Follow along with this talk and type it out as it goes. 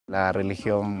La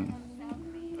religión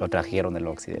lo trajeron del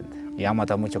occidente y han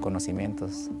matado muchos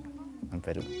conocimientos en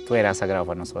Perú. Todo era sagrado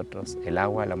para nosotros, el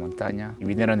agua, la montaña, y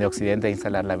vinieron de occidente a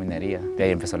instalar la minería. De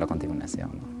ahí empezó la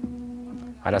contaminación,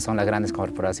 ¿no? Ahora son las grandes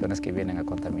corporaciones que vienen a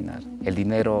contaminar. El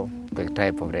dinero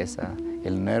trae pobreza,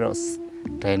 el dinero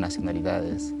trae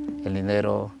nacionalidades, el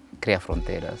dinero crea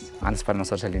fronteras. Antes para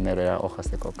nosotros el dinero era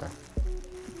hojas de coca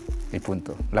y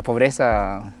punto. La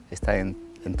pobreza está en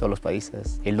todos los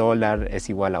países. El dólar es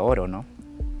igual a oro, ¿no?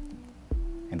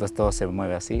 Entonces todo se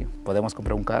mueve así. Podemos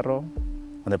comprar un carro,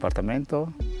 un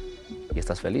departamento y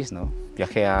estás feliz, ¿no?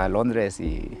 Viajé a Londres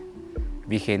y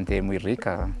vi gente muy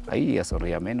rica. Ahí ya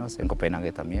sonría menos, en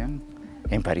Copenhague también,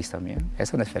 en París también.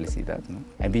 Eso no es felicidad, ¿no?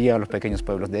 Envidia a los pequeños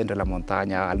pueblos dentro de la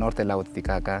montaña, al norte del lago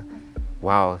Titicaca.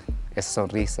 ¡Wow! Esa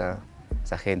sonrisa,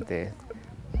 esa gente,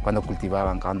 cuando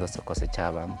cultivaban, cuando se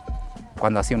cosechaban,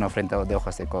 cuando hacían una ofrenda de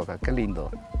hojas de coca. ¡Qué lindo!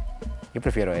 Yo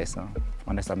prefiero eso,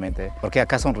 honestamente. Porque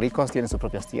acá son ricos, tienen sus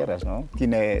propias tierras, ¿no?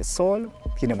 Tiene sol,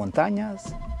 tiene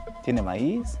montañas, tiene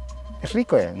maíz. Es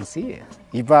rico en sí.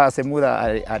 Y se muda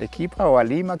a Arequipa o a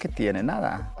Lima, ¿qué tiene?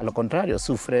 Nada. A lo contrario,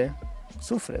 sufre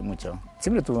mucho.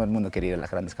 Siempre todo el mundo quería ir a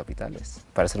las grandes capitales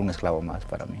para ser un esclavo más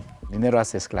para mí. El dinero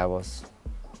hace esclavos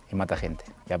y mata gente.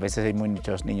 Y a veces hay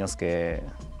muchos niños que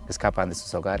escapan de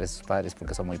sus hogares, sus padres,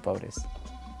 porque son muy pobres.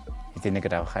 Y tienen que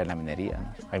trabajar en la minería,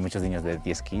 ¿no? Hay muchos niños de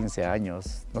 10, 15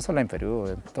 años, no solo en Perú,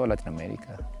 en toda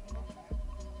Latinoamérica.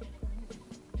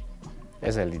 Ese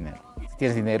es el dinero. Si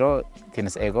tienes dinero,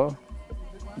 tienes ego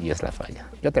y es la falla.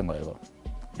 Yo tengo ego.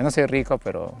 Yo no soy rico,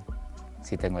 pero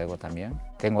sí tengo ego también.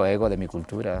 Tengo ego de mi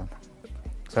cultura.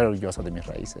 Soy orgulloso de mis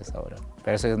raíces ahora.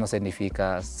 Pero eso no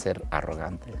significa ser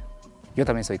arrogante. Yo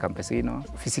también soy campesino.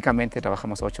 Físicamente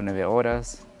trabajamos 8 o 9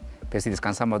 horas, pero si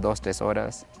descansamos 2 o 3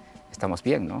 horas, estamos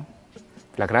bien, ¿no?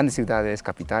 Las grandes ciudades,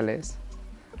 capitales,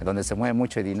 donde se mueve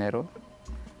mucho dinero,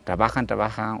 trabajan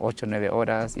 8 o 9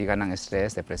 horas y ganan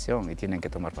estrés, depresión y tienen que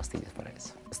tomar pastillas para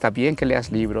eso. Está bien que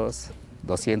leas libros,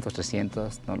 200,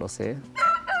 300, no lo sé,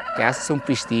 que haces un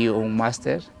PhD o un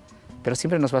máster, pero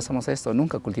siempre nos basamos en esto,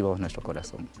 nunca cultivamos nuestro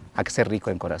corazón. Hay que ser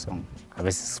rico en corazón. A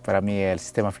veces para mí el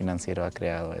sistema financiero ha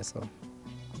creado eso.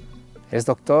 Es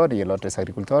doctor y el otro es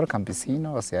agricultor,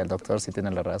 campesino, o sea, el doctor sí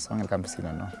tiene la razón, el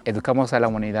campesino no. Educamos a la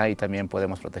humanidad y también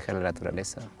podemos proteger la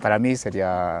naturaleza. Para mí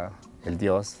sería el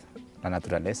Dios, la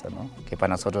naturaleza, ¿no? Que para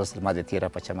nosotros es Madre Tierra,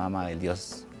 Pachamama, el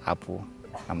Dios Apu,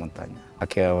 la montaña. ¿A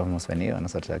qué hemos venido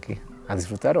nosotros aquí? ¿A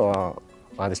disfrutar o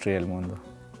a destruir el mundo?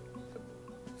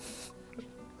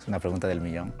 Es una pregunta del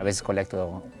millón. A veces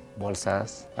colecto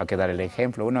bolsas, hay que dar el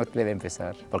ejemplo, uno debe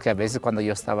empezar. Porque a veces cuando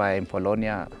yo estaba en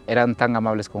Polonia, eran tan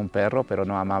amables con un perro, pero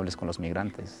no amables con los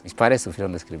migrantes. Mis padres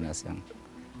sufrieron discriminación,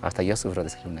 hasta yo sufro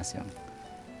discriminación.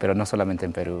 Pero no solamente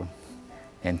en Perú,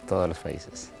 en todos los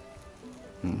países.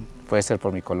 Puede ser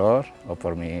por mi color o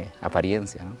por mi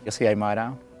apariencia, ¿no? Yo soy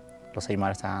Aymara, los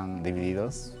Aymaras están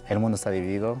divididos, el mundo está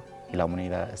dividido y la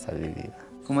humanidad está dividida.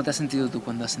 ¿Cómo te has sentido tú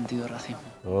cuando has sentido racismo?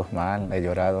 Mal, he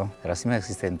llorado. El racismo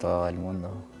existe en todo el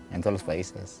mundo, en todos los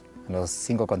países, en los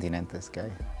 5 continentes que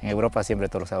hay. En Europa siempre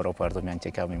todos los aeropuertos me han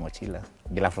chequeado mi mochila.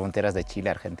 Y en las fronteras de Chile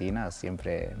a Argentina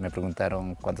siempre me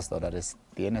preguntaron cuántos dólares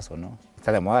tienes o no.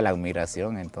 Está de moda la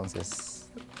migración, entonces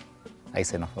hay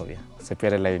xenofobia. Se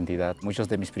pierde la identidad. Muchos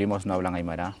de mis primos no hablan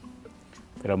aymara,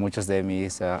 pero muchos de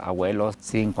mis abuelos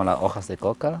siguen con las hojas de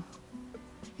coca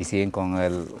y siguen con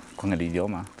el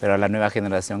idioma. Pero la nueva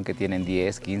generación que tienen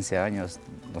 10, 15 años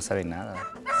no saben nada.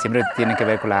 Siempre tiene que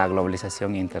ver con la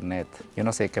globalización e internet. Yo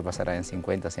no sé qué pasará en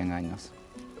 50, 100 años.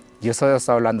 Yo solo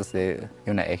estoy hablando de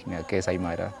una etnia que es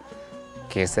aymara,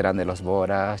 que serán de los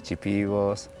boras,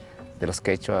 chipivos, de los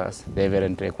quechuas. Debe haber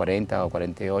entre 40 o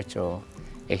 48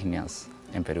 etnias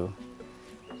en Perú.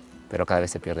 Pero cada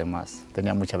vez se pierde más.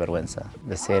 Tenía mucha vergüenza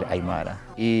de ser aymara.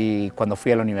 Y cuando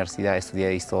fui a la universidad,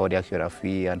 estudié historia,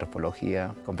 geografía,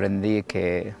 antropología, comprendí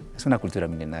que es una cultura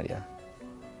milenaria,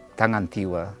 tan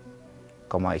antigua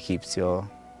como egipcio,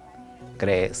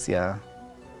 Grecia,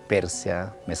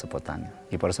 Persia, Mesopotamia.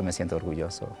 Y por eso me siento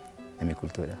orgulloso de mi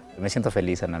cultura. Me siento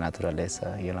feliz en la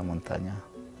naturaleza y en la montaña,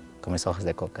 con mis hojas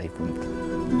de coca y punto.